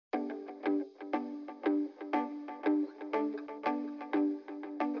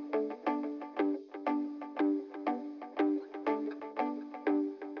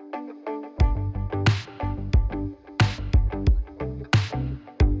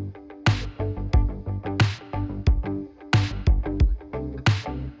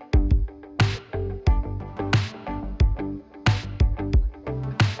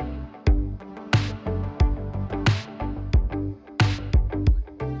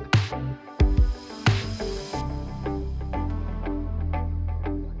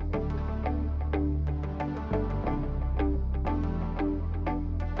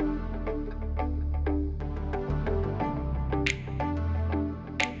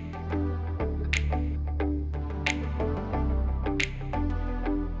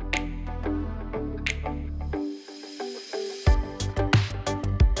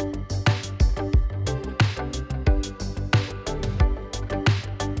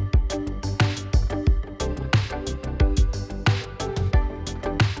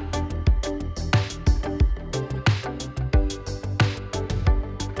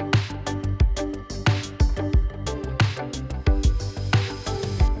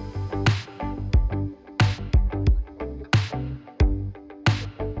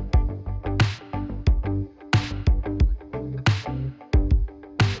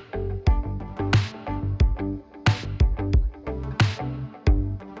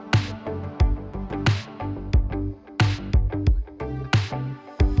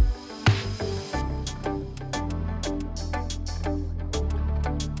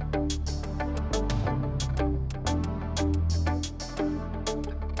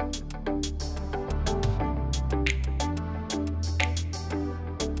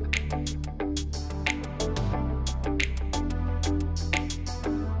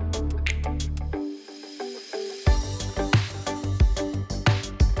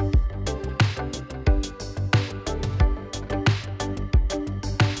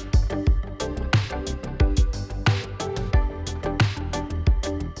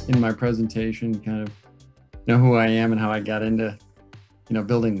my presentation, kind of know who I am and how I got into,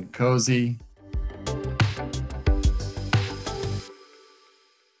 building cozy.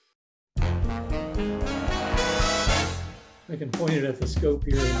 I can point it at the scope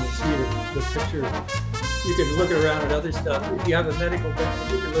here and you'll see the picture. You can look around at other stuff. If you have a medical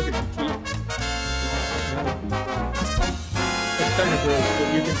benefit, you can look at the teeth. It's kind of gross, but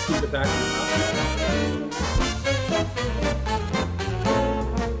you can see the back of the mouth.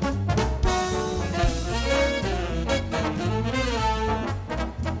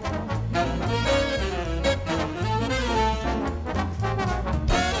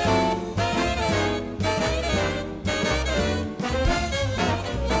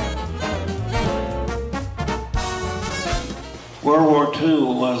 World War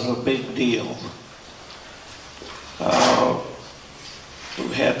II was a big deal.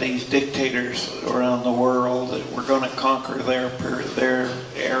 We had these dictators around the world that were going to conquer their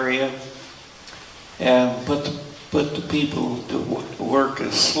area and put the people to work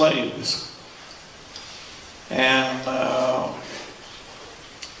as slaves. And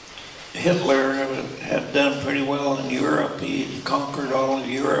Hitler had done pretty well in Europe. He conquered all of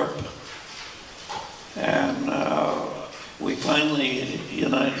Europe. And we finally, the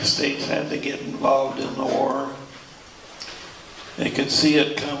United States had to get involved in the war. They could see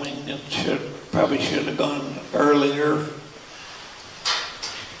it coming. It probably should have gone earlier.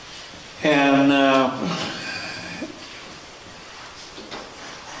 And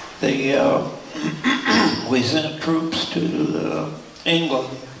we sent troops to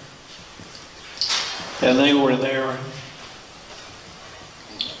England, and they were there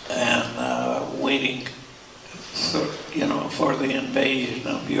and waiting. So, for the invasion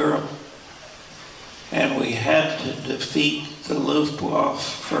of Europe. And we had to defeat the Luftwaffe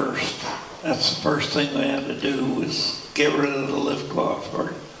first. That's the first thing we had to do, was get rid of the Luftwaffe,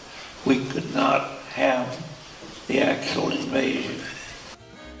 or we could not have the actual invasion.